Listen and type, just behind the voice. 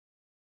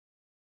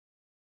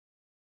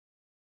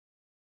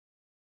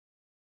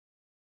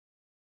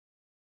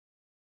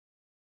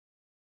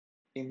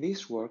In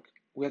this work,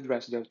 we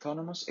address the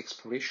autonomous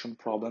exploration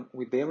problem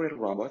with aerial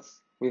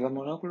robots with a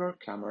monocular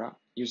camera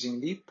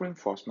using deep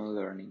reinforcement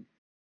learning.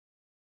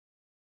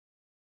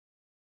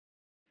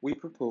 We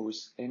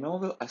propose a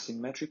novel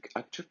asymmetric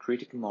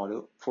actor-critic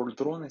model for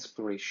drone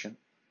exploration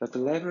that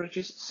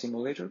leverages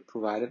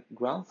simulator-provided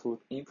ground truth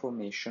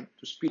information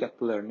to speed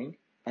up learning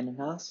and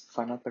enhance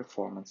final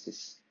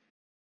performances.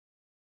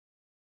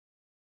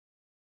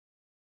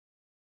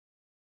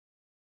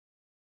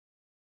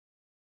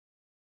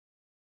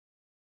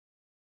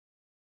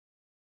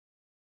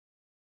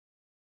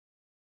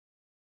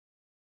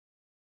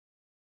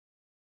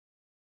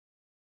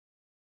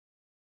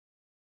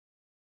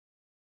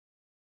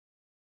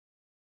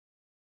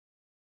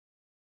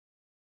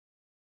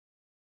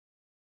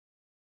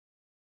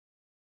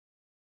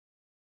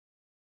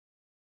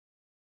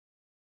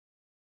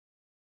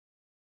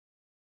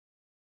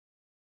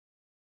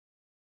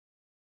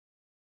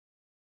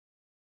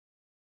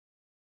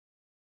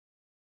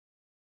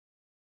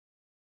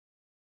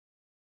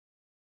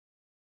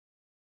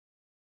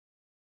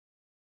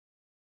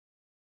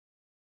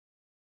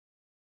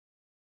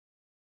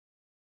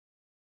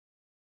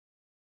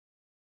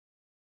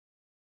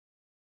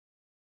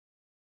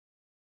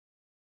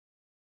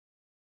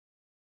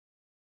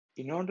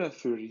 In order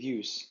to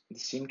reduce the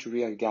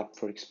sim-to-real gap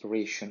for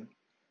exploration,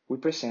 we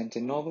present a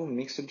novel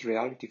mixed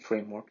reality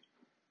framework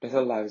that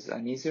allows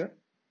an easier,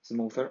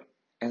 smoother,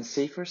 and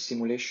safer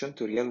simulation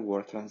to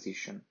real-world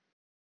transition.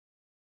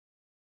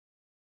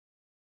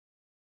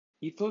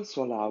 It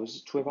also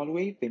allows to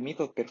evaluate the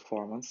method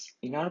performance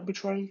in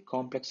arbitrarily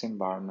complex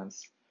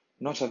environments,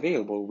 not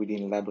available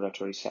within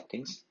laboratory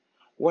settings,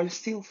 while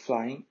still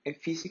flying a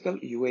physical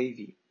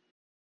UAV.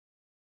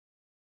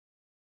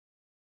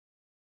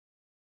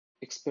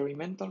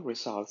 Experimental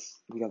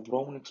results with a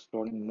drone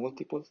exploring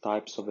multiple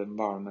types of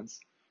environments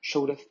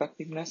show the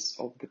effectiveness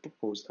of the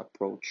proposed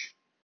approach.